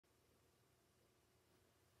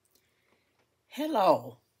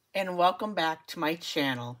Hello and welcome back to my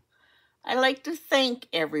channel. I'd like to thank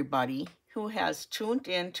everybody who has tuned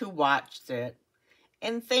in to watch it,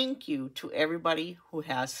 and thank you to everybody who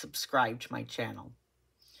has subscribed to my channel.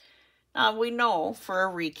 Now we know, for a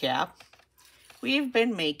recap, we've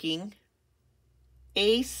been making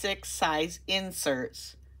A6 size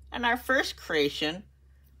inserts, and our first creation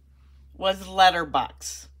was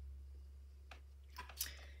letterbox.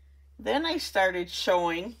 Then I started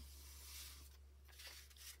showing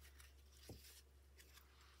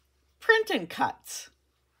print and cuts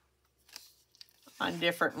on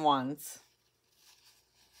different ones.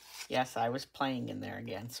 Yes, I was playing in there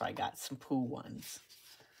again, so I got some poo ones.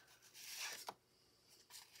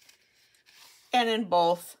 And in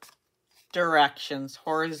both directions,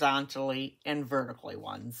 horizontally and vertically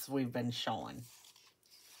ones we've been showing.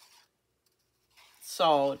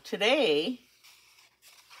 So today,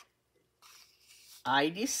 I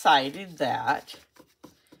decided that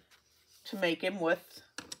to make him with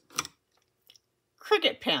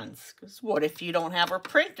Cricut pens, because what if you don't have a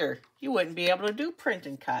printer? You wouldn't be able to do print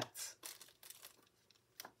and cuts.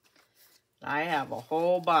 I have a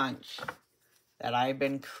whole bunch that I've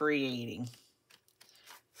been creating,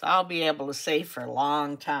 so I'll be able to save for a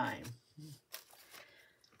long time.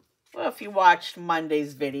 Well, if you watched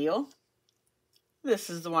Monday's video, this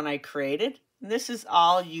is the one I created. And this is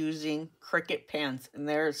all using Cricut pens, and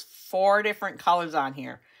there's 4 different colors on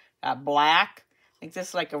here. Got black, I think this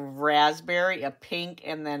is like a raspberry, a pink,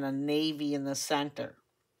 and then a navy in the center.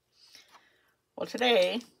 Well,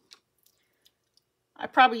 today, I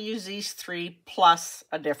probably use these 3 plus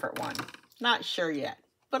a different one. Not sure yet,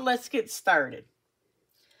 but let's get started.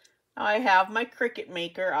 Now I have my Cricut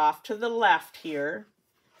maker off to the left here,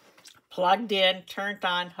 plugged in, turned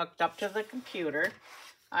on, hooked up to the computer.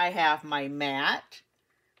 I have my mat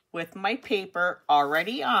with my paper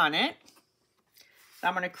already on it.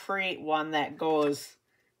 I'm going to create one that goes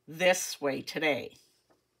this way today.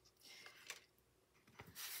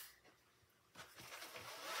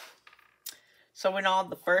 So we know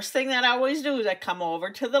the first thing that I always do is I come over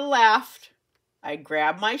to the left. I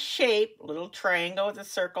grab my shape, a little triangle with a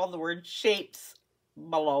circle, the word shapes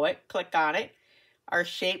below it, click on it. Our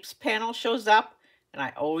shapes panel shows up, and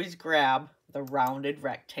I always grab the rounded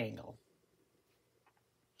rectangle.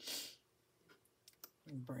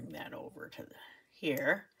 Bring that over to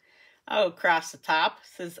here. I'll go across the top.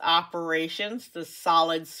 This is operations, the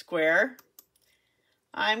solid square.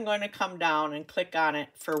 I'm going to come down and click on it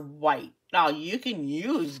for white. Now you can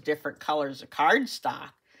use different colors of cardstock.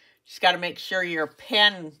 Just got to make sure your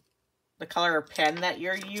pen, the color of pen that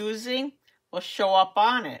you're using, will show up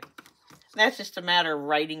on it. That's just a matter of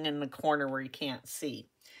writing in the corner where you can't see.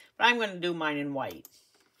 But I'm going to do mine in white.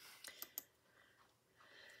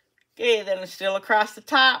 Okay, then it's still across the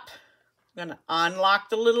top. I'm going to unlock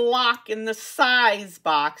the little lock in the size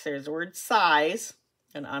box. There's the word size.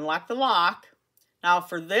 And unlock the lock. Now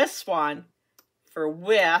for this one, for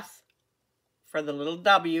width, for the little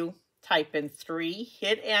W, type in 3,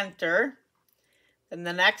 hit enter. Then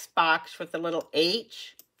the next box with the little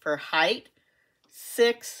H for height,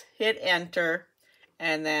 6, hit enter.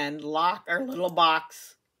 And then lock our little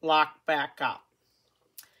box, lock back up.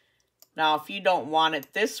 Now, if you don't want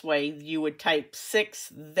it this way, you would type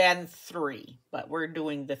 6, then 3. But we're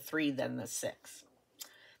doing the 3, then the 6.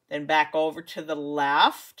 Then back over to the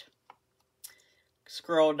left.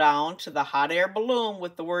 Scroll down to the hot air balloon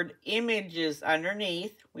with the word images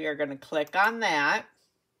underneath. We are going to click on that.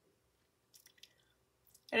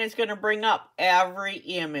 And it's going to bring up every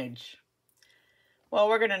image. Well,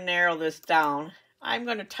 we're going to narrow this down. I'm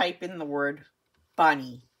going to type in the word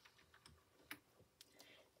bunny.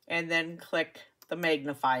 And then click the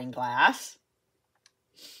magnifying glass.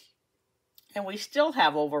 And we still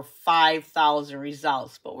have over 5,000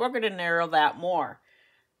 results, but we're going to narrow that more.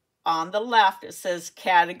 On the left, it says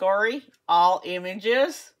category, all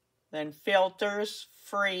images, then filters,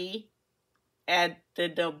 free,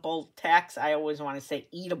 editable text. I always want to say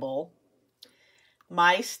eatable.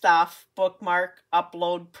 My stuff, bookmark,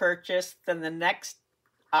 upload, purchase. Then the next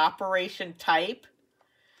operation type.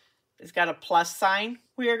 It's got a plus sign.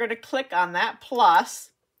 We are going to click on that plus,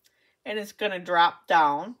 and it's going to drop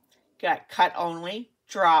down. Got cut only,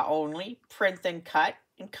 draw only, print and cut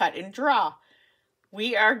and draw.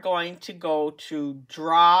 We are going to go to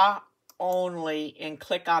draw only and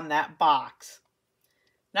click on that box.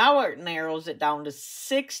 Now it narrows it down to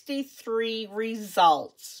 63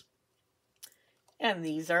 results. And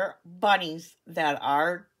these are bunnies that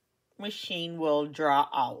our machine will draw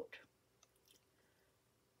out.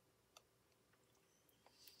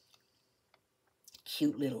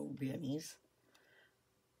 Cute little bunnies.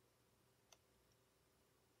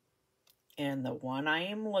 And the one I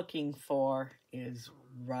am looking for is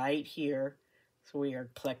right here. So we are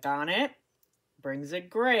click on it, brings it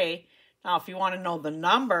gray. Now if you want to know the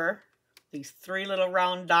number, these three little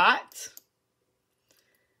round dots,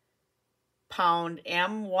 pound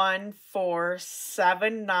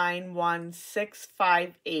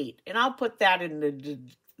M1479165 and I'll put that in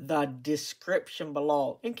the description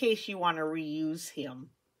below in case you want to reuse him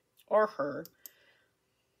or her.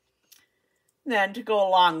 Then to go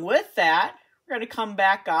along with that, we're going to come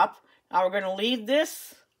back up. Now we're going to leave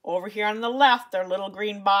this over here on the left, our little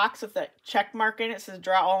green box with the check mark in it, says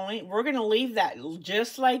draw only. We're going to leave that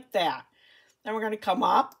just like that. Then we're going to come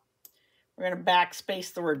up. We're going to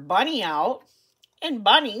backspace the word bunny out. And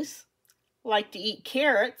bunnies like to eat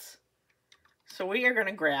carrots. So we are going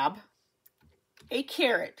to grab a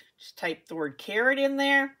carrot. Just type the word carrot in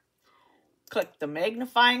there. Click the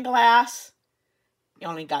magnifying glass. You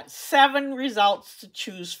only got 7 results to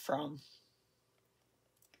choose from.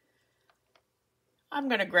 I'm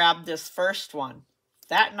going to grab this first one.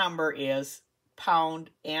 That number is pound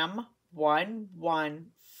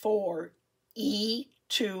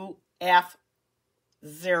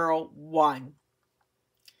M114E2F01.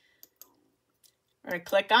 I'm going to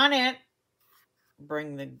click on it,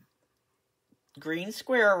 bring the green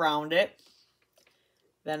square around it,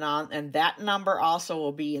 and that number also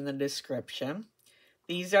will be in the description.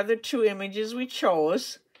 These are the 2 images we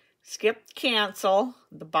chose. Skip cancel,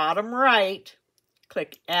 the bottom right,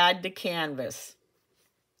 click add to canvas.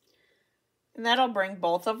 And that'll bring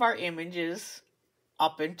both of our images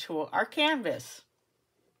up into our canvas.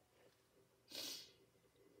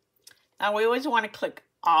 Now we always want to click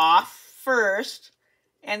off first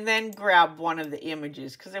and then grab one of the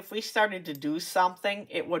images, because if we started to do something,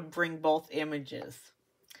 it would bring both images.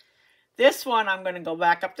 This one, I'm going to go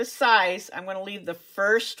back up to size. I'm going to leave the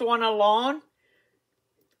first one alone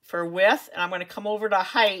for width, and I'm going to come over to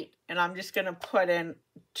height, and I'm just going to put in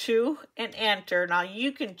 2 and enter. Now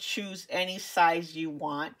you can choose any size you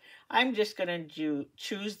want. I'm just going to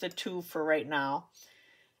choose the 2 for right now.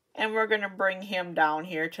 And we're going to bring him down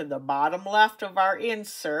here to the bottom left of our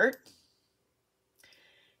insert.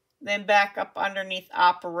 Then back up underneath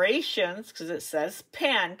operations, because it says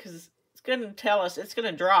pen, because it's going to tell us it's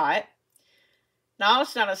going to draw it. Now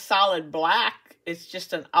it's not a solid black, it's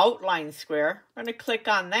just an outline square. I'm going to click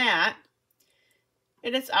on that,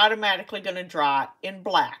 and it's automatically going to draw it in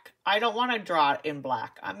black. I don't want to draw it in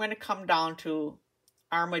black. I'm going to come down to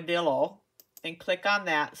armadillo and click on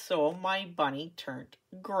that, so my bunny turned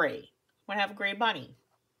gray. I'm going to have a gray bunny.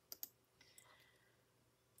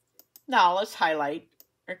 Now let's highlight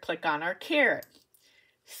or click on our carrot.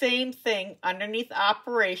 Same thing, underneath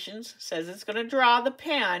operations, says it's going to draw the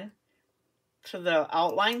pen to the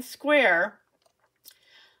outline square.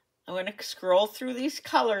 I'm going to scroll through these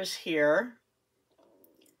colors here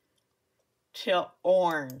till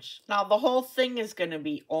orange. Now the whole thing is going to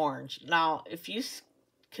be orange. Now if you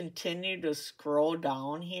continue to scroll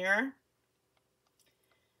down here,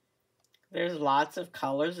 there's lots of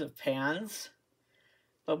colors of pens.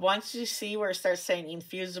 But once you see where it starts saying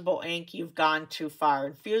infusible ink, you've gone too far.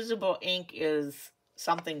 Infusible ink is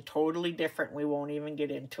something totally different. We won't even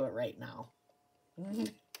get into it right now.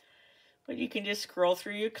 But you can just scroll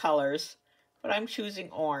through your colors. But I'm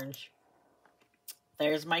choosing orange.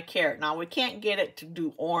 There's my carrot. Now we can't get it to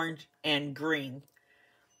do orange and green,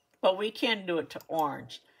 but we can do it to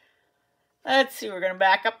orange. Let's see, we're going to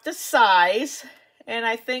back up to size. And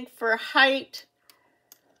I think for height,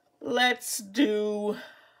 let's do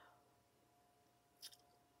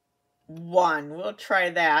 1. We'll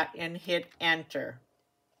try that and hit enter.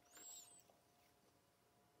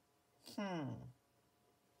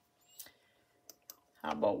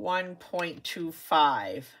 How about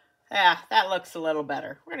 1.25? That looks a little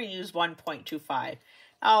better. We're going to use 1.25.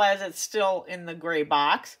 Now, as it's still in the gray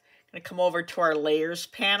box, I'm going to come over to our layers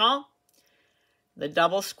panel. The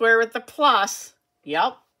double square with the plus.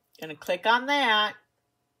 Yep. Going to click on that.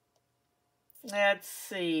 Let's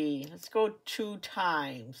see. Let's go 2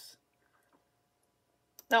 times.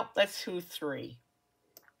 Nope, let's do 3.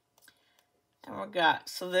 And we got,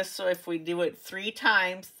 so if we do it 3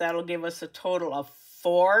 times, that'll give us a total of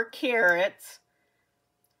 4 carrots.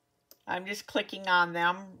 I'm just clicking on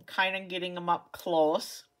them, kind of getting them up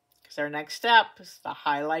close, because our next step is to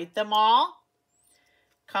highlight them all.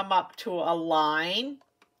 Come up to a line,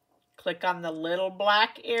 click on the little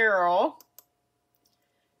black arrow.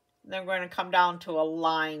 Then we're going to come down to a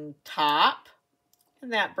line top,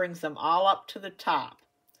 and that brings them all up to the top.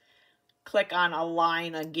 Click on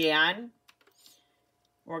align again.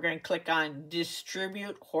 We're going to click on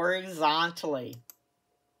distribute horizontally.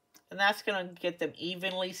 And that's going to get them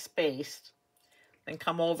evenly spaced. Then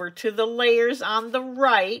come over to the layers on the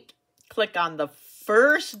right. Click on the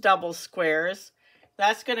first double squares.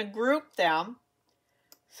 That's going to group them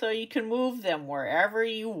so you can move them wherever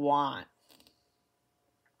you want.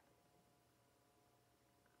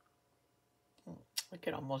 We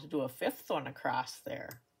could almost do a fifth one across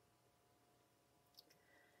there.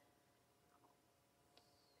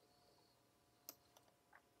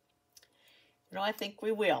 You know, I think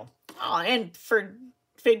we will. Oh, and for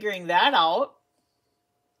figuring that out,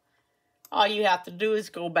 all you have to do is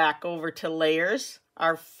go back over to layers.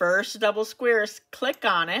 Our first double squares, click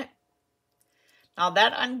on it. Now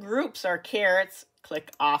that ungroups our carrots. Click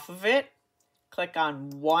off of it. Click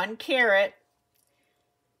on one carrot.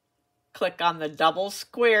 Click on the double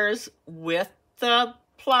squares with the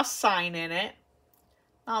plus sign in it.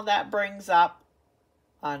 Now that brings up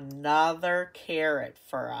another carrot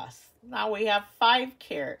for us. Now we have 5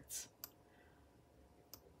 carrots.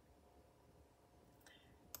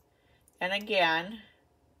 And again,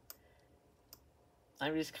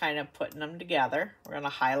 I'm just kind of putting them together. We're going to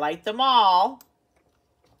highlight them all.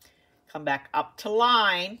 Come back up to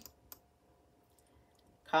line.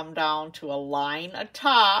 Come down to a line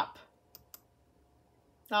atop.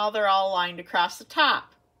 Now they're all lined across the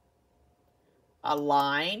top.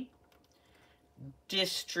 Align.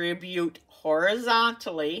 Distribute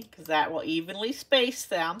horizontally, because that will evenly space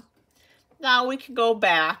them. Now we can go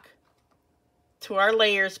back to our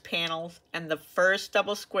layers panels, and the first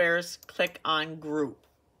double squares, click on group.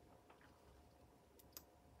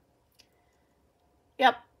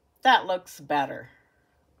 Yep, that looks better.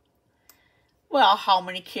 Well, how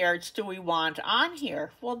many carrots do we want on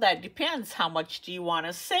here? Well, that depends. How much do you want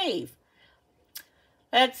to save?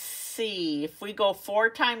 Let's see. If we go 4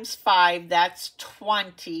 times 5, that's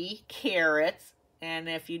 20 carrots. And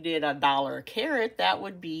if you did $1 a carrot, that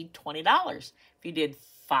would be $20. If you did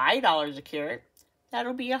 $5 a carrot,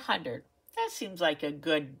 that'll be $100. That seems like a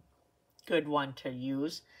good one to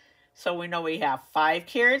use. So we know we have 5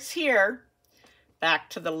 carrots here. Back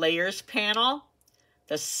to the layers panel.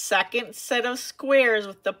 The second set of squares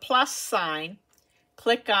with the plus sign.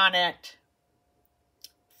 Click on it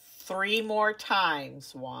 3 more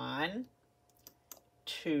times. 1,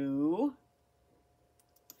 2,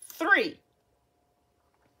 3.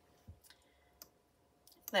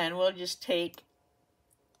 Then we'll just take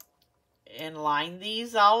and line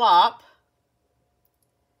these all up.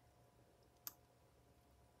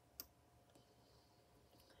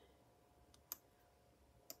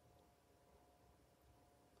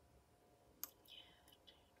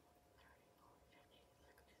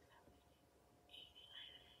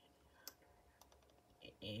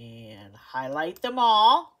 And highlight them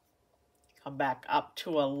all. Come back up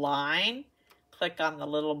to a line. Click on the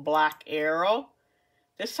little black arrow.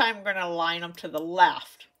 This time we're going to line them to the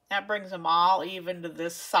left. That brings them all even to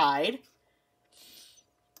this side.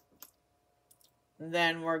 And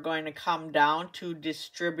then we're going to come down to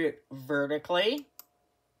distribute vertically.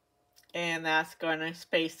 And that's going to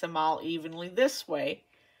space them all evenly this way.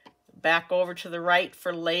 Back over to the right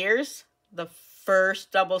for layers. The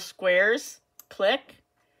first double squares, click.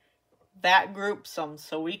 That groups them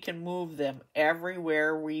so we can move them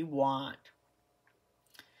everywhere we want.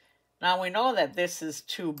 Now we know that this is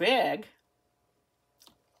too big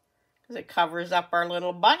because it covers up our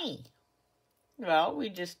little bunny. Well, we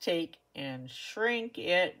just take and shrink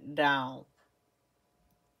it down.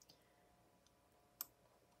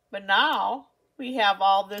 But now we have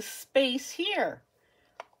all this space here.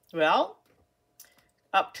 Well,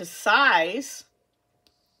 up to size,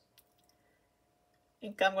 I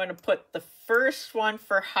think I'm going to put the first one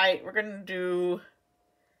for height. We're going to do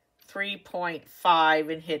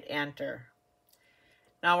 3.5 and hit enter.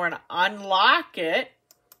 Now we're going to unlock it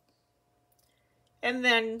and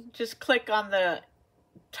then just click on the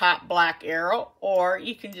top black arrow, or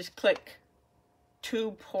you can just click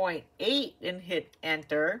 2.8 and hit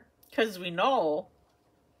enter, because we know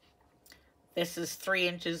this is 3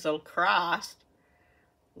 inches across.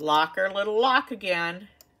 Lock our little lock again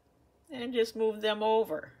and just move them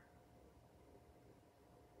over.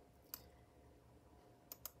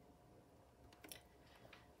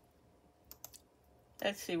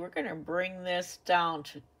 Let's see, we're going to bring this down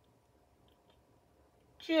to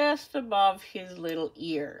just above his little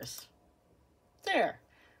ears. There.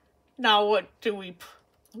 Now what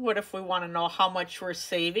if we want to know how much we're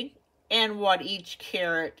saving and what each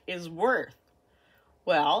carrot is worth?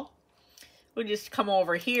 Well, we just come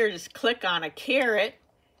over here, just click on a carrot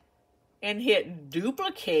and hit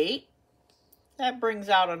duplicate. That brings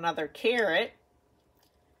out another carrot.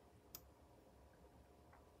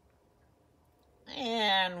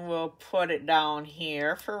 And we'll put it down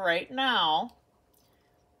here for right now.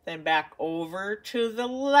 Then back over to the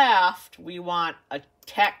left, we want a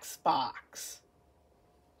text box.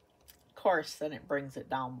 Of course, then it brings it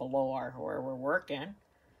down below where we're working.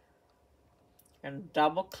 And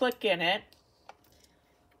double click in it.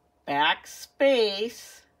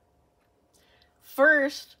 Backspace.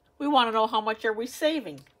 First, we want to know how much are we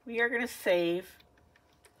saving. We are going to save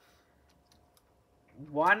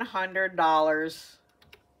 $100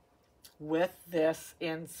 with this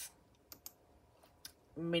in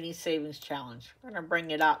mini savings challenge. We're going to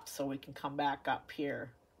bring it up so we can come back up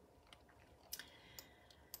here.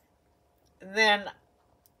 And then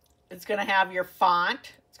it's going to have your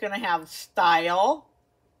font. It's going to have style,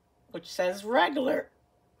 which says regular.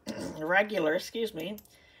 Excuse me.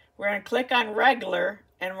 We're going to click on regular,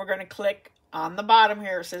 and we're going to click on the bottom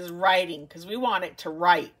here. It says writing, because we want it to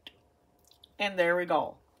write. And there we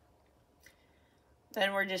go.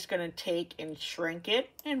 Then we're just going to take and shrink it.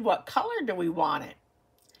 And what color do we want it?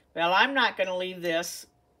 Well, I'm not going to leave this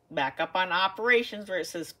back up on operations where it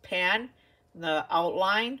says pen. The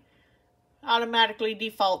outline automatically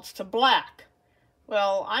defaults to black.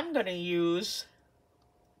 Well, I'm going to use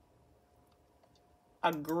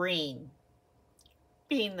a green.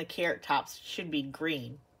 Being the carrot tops, it should be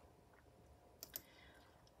green.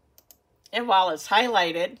 And while it's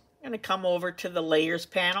highlighted, I'm going to come over to the layers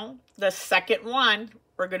panel. The second one,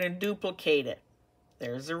 we're going to duplicate it.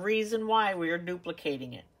 There's a reason why we are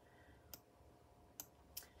duplicating it.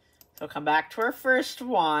 So come back to our first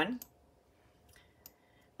one.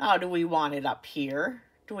 Now, do we want it up here?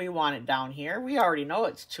 Do we want it down here? We already know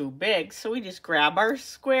it's too big, so we just grab our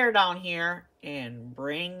square down here and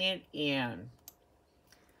bring it in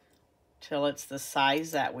till it's the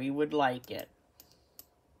size that we would like it.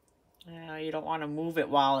 Now, you don't want to move it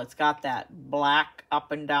while it's got that black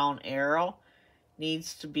up and down arrow.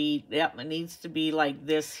 Needs to be, yep, it needs to be like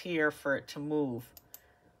this here for it to move.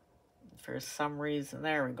 For some reason,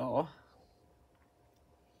 there we go.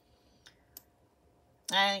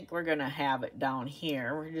 I think we're going to have it down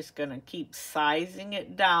here. We're just going to keep sizing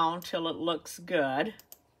it down till it looks good.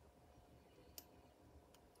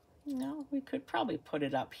 No, we could probably put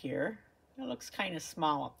it up here. It looks kind of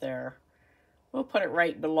small up there. We'll put it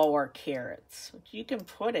right below our carrots. But you can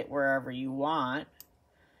put it wherever you want.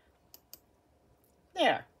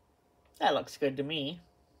 There. That looks good to me.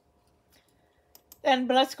 Then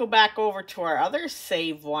let's go back over to our other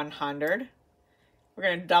Save 100. We're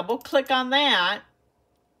going to double click on that.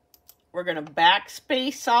 We're going to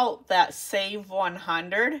backspace out that Save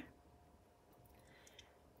 100.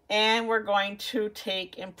 And we're going to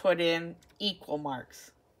take and put in equal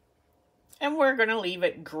marks. And we're going to leave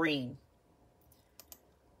it green.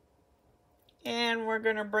 And we're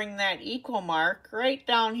going to bring that equal mark right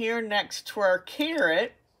down here next to our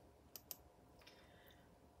carrot.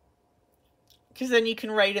 Because then you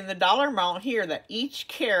can write in the dollar amount here that each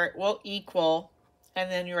carrot will equal,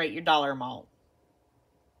 and then you write your dollar amount.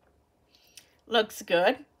 Looks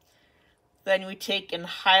good. Then we take and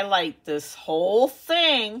highlight this whole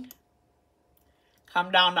thing.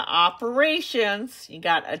 Come down to operations. You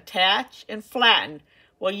got attach and flatten.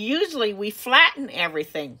 Well, usually we flatten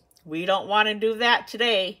everything. We don't want to do that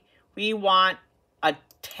today. We want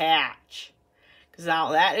attach. Because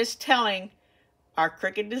now that is telling our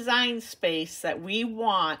Cricut Design Space that we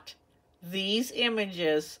want these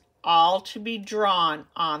images all to be drawn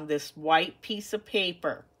on this white piece of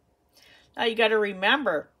paper. Now you got to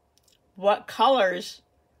remember what colors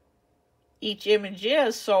each image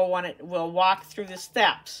is so when it will walk through the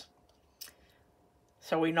steps.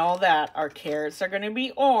 So we know that our carrots are going to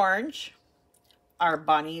be orange, our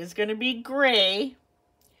bunny is going to be gray,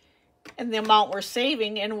 and the amount we're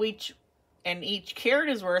saving and each carrot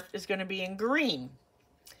is worth is going to be in green.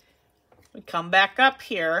 We come back up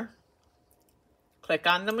here, click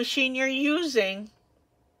on the machine you're using.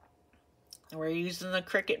 We're using the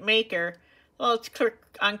Cricut Maker. Well, let's click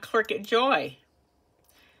on Cricut Joy.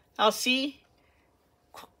 Now see,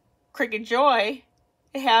 Cricut Joy,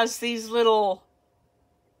 it has these little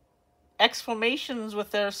exclamations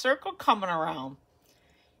with a circle coming around.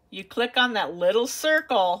 You click on that little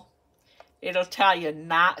circle, it'll tell you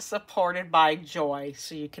not supported by Joy.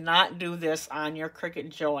 So you cannot do this on your Cricut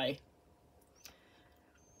Joy.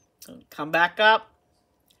 So come back up,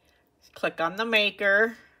 click on the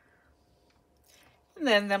Maker, and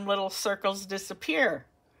then them little circles disappear.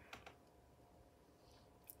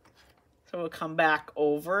 So we'll come back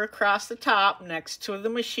over across the top next to the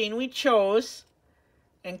machine we chose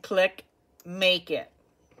and click Make It.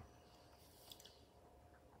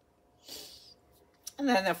 And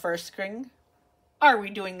then the first screen, are we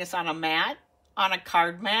doing this on a mat, on a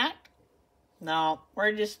card mat, No,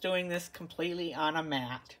 we're just doing this completely on a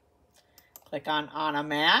mat. Click on a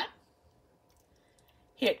mat.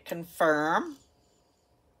 Hit confirm.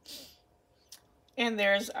 And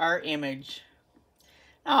there's our image.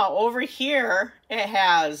 Now over here it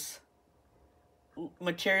has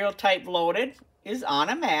material type loaded is on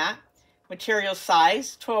a mat. Material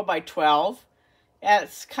size 12 by 12.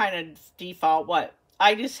 That's kind of default. What?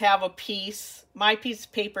 I just have a piece. My piece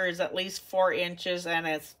of paper is at least 4 inches and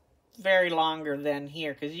it's very longer than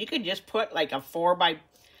here. Because you could just put like a 4 by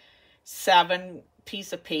 7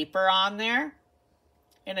 piece of paper on there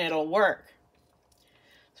and it'll work.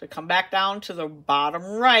 So come back down to the bottom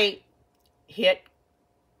right, hit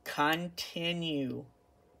continue.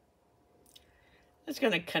 It's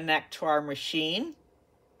going to connect to our machine.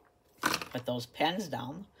 Put those pens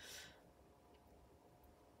down.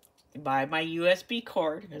 By my USB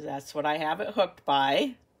cord, because that's what I have it hooked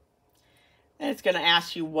by. And it's going to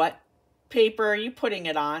ask you what paper are you putting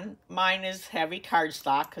it on. Mine is heavy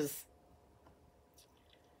cardstock because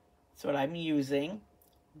that's what I'm using.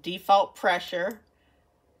 Default pressure.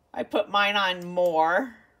 I put mine on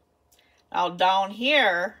more. Now down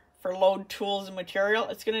here for load tools and material,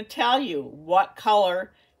 it's going to tell you what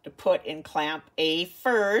color to put in clamp A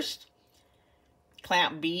first.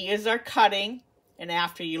 Clamp B is our cutting. And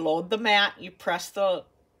after you load the mat, you press the,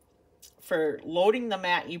 for loading the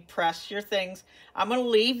mat, you press your things. I'm going to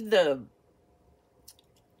leave the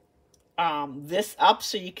this up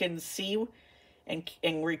so you can see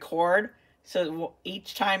and record. So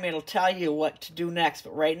each time it'll tell you what to do next.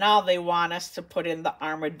 But right now they want us to put in the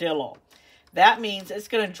armadillo. That means it's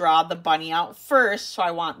going to draw the bunny out first. So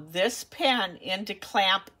I want this pen into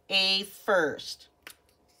clamp A first.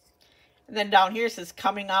 And then down here it says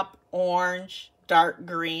coming up orange, dark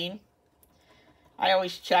green. I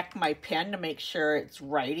always check my pen to make sure it's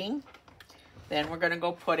writing. Then we're going to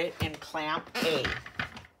go put it in clamp A.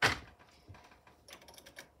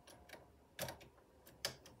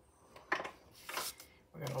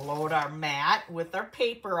 We're going to load our mat with our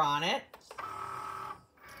paper on it.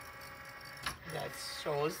 That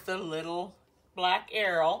shows the little black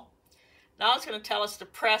arrow. Now it's going to tell us to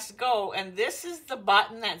press go, and this is the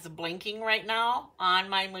button that's blinking right now on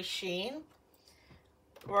my machine.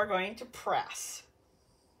 We're going to press.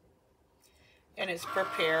 And it's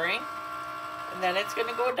preparing. And then it's going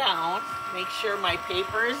to go down. Make sure my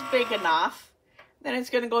paper is big enough. Then it's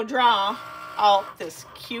going to go draw out this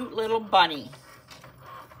cute little bunny.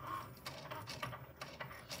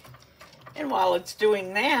 And while it's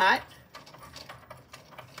doing that,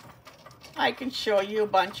 I can show you a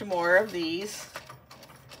bunch more of these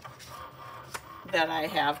that I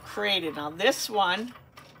have created. Now this one,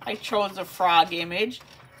 I chose a frog image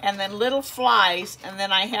and then little flies, and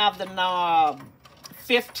then I have the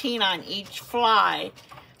 15 on each fly,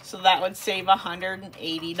 so that would save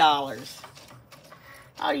 $180.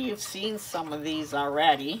 Oh, you've seen some of these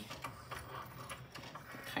already.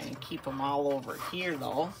 Kind of keep them all over here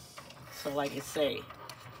though. So like I say,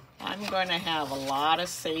 I'm going to have a lot of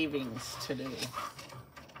savings to do.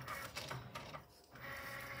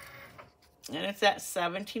 And it's at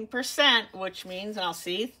 17%, which means, I'll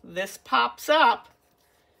see, this pops up.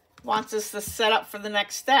 Wants us to set up for the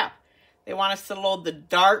next step. They want us to load the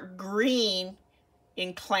dark green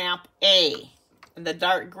in clamp A. And the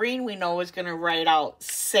dark green we know is going to write out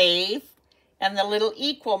save and the little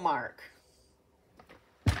equal mark.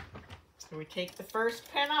 So we take the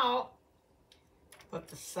first pen out. Put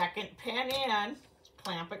the second pen in,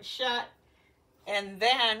 clamp it shut, and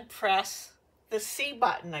then press the C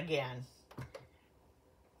button again.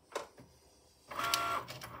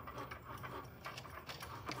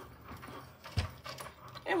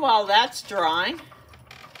 And while that's drawing,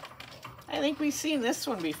 I think we've seen this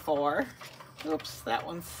one before. Oops, that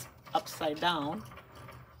one's upside down.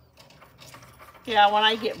 Yeah, when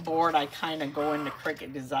I get bored, I kind of go into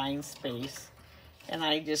Cricut Design Space, and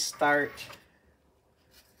I just start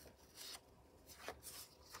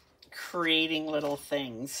creating little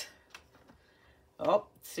things. Oh,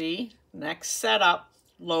 see, next setup,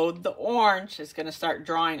 load the orange. It's going to start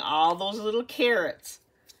drawing all those little carrots.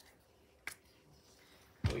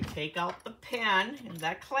 We take out the pen and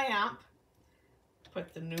that clamp,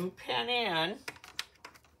 put the new pen in,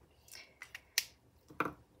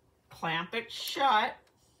 clamp it shut,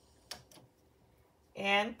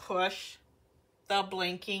 and push the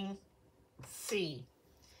blinking C.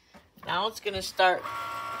 Now it's going to start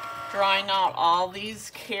drawing out all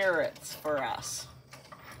these carrots for us.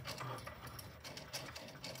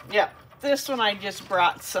 Yep, this one I just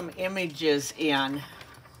brought some images in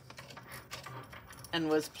and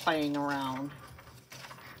was playing around.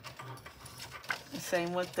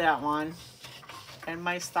 Same with that one. pin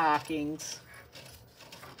my stockings.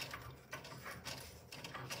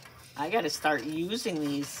 I got to start using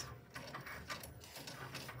these.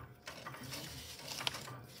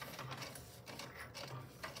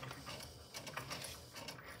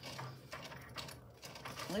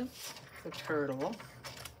 Oops, the turtle.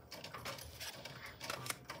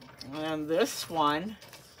 And this one,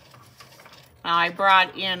 now I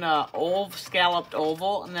brought in a scalloped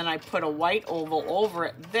oval, and then I put a white oval over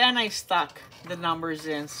it. Then I stuck the numbers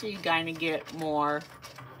in, so you kind of get more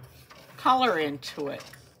color into it.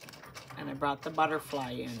 And I brought the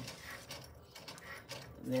butterfly in.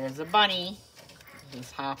 There's a bunny.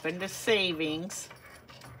 Just hop into savings.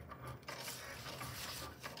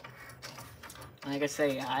 Like I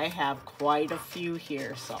say, I have quite a few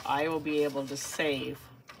here, so I will be able to save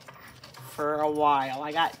for a while.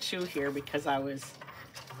 I got 2 here because I was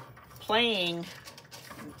playing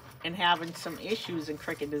and having some issues in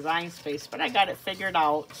Cricut Design Space, but I got it figured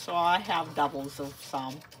out, so I have doubles of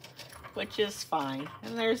some, which is fine.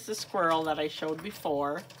 And there's the squirrel that I showed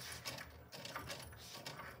before,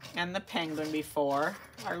 and the penguin before,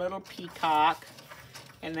 our little peacock,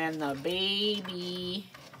 and then the baby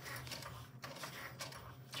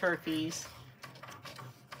turkeys.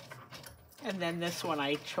 And then this one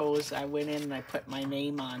I chose, I went in and I put my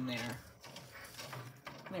name on there.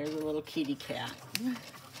 There's a little kitty cat.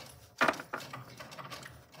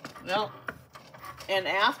 Well, and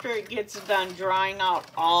after it gets done drying out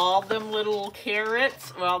all them little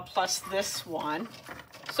carrots, well, plus this one.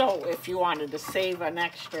 So if you wanted to save an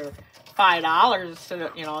extra $5, so,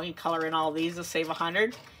 you know, you color in all these to save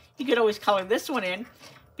 $100, you could always color this one in,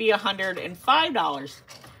 be $105.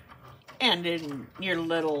 And in your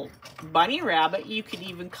little bunny rabbit, you could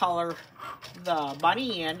even color the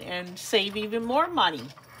bunny in and save even more money.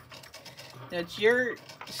 It's your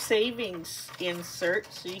savings insert,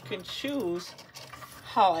 so you can choose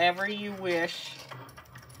however you wish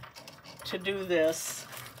to do this.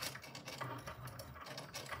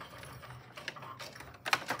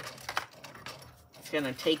 It's going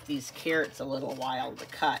to take these carrots a little while to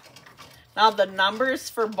cut. Now the numbers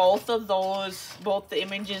for both of those, both the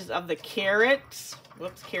images of the carrots,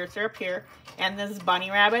 whoops, carrots are up here, and this bunny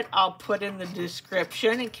rabbit, I'll put in the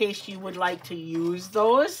description in case you would like to use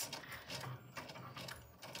those.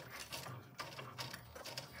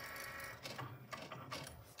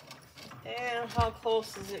 And how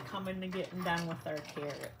close is it coming to getting done with our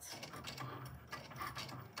carrots?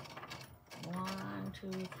 1, 2,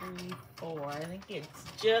 3, 4. I think it's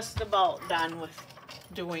just about done with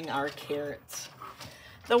doing our carrots.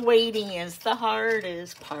 The waiting is the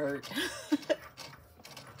hardest part.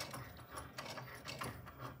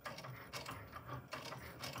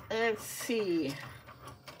 Let's see.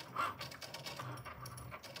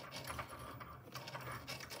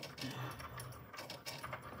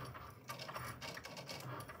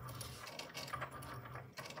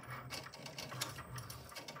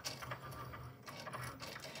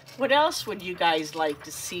 What else would you guys like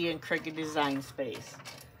to see in Cricut Design Space?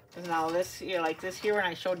 Now this, you know, like this here when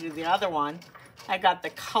I showed you the other one, I got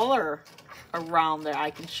the color around there.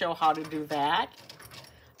 I can show how to do that.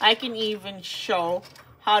 I can even show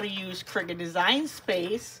how to use Cricut Design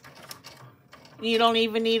Space. You don't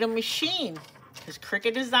even need a machine because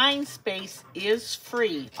Cricut Design Space is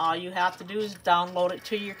free. All you have to do is download it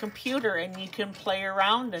to your computer and you can play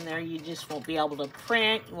around in there. You just won't be able to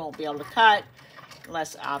print, you won't be able to cut,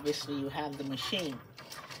 unless obviously you have the machine.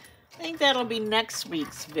 I think that'll be next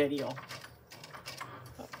week's video.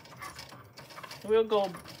 We'll go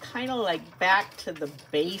kind of like back to the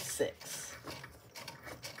basics.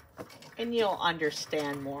 And you'll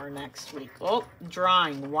understand more next week. Oh,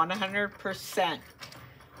 drawing 100%.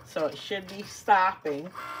 So it should be stopping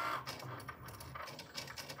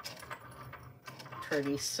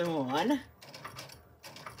pretty soon.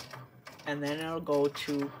 And then it'll go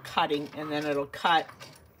to cutting, and then it'll cut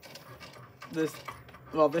this.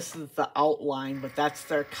 Well, this is the outline, but that's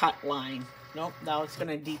their cut line. Nope, now it's going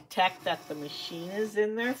to detect that the machine is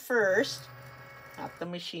in there first. Not the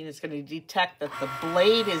machine, it's going to detect that the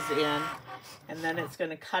blade is in, and then it's going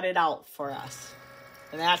to cut it out for us.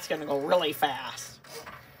 And that's going to go really fast.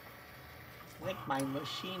 I think my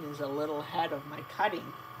machine is a little ahead of my cutting.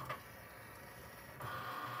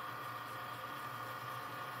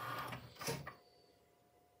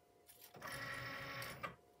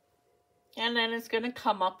 And then it's going to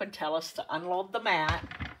come up and tell us to unload the mat,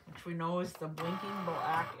 which we know is the blinking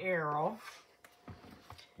black arrow.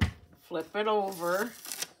 Flip it over,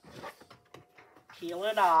 peel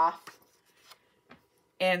it off,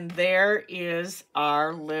 and there is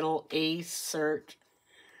our little insert.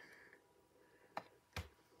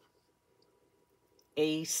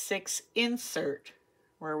 a 6 insert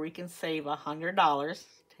where we can save $100.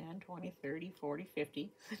 10, 20, 30, 40,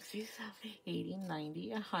 50, 60, 70, 80, 90,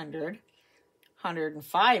 100,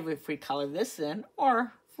 105 if we color this in,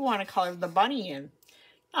 or if we want to color the bunny in.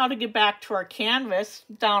 Now to get back to our canvas,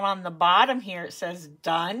 down on the bottom here it says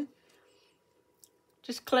done.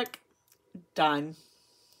 Just click done.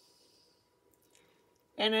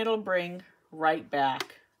 And it'll bring right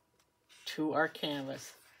back to our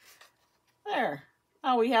canvas. There.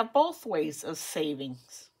 Now we have both ways of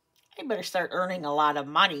savings. I better start earning a lot of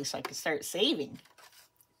money so I can start saving.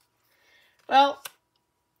 Well,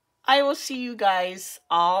 I will see you guys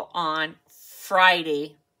all on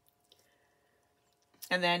Friday.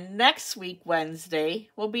 And then next week, Wednesday,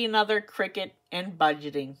 will be another Cricut and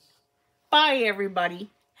Budgeting. Bye, everybody.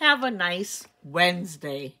 Have a nice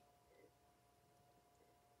Wednesday.